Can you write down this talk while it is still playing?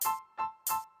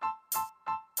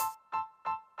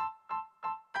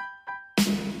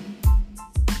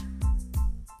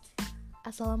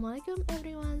Assalamualaikum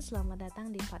everyone, selamat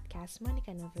datang di podcast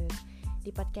Monica Novus.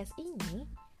 Di podcast ini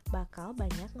bakal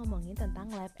banyak ngomongin tentang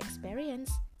lab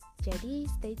experience. Jadi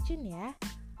stay tune ya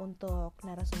untuk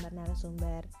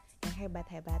narasumber-narasumber yang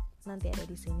hebat-hebat nanti ada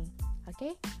di sini.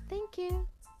 Oke, thank you.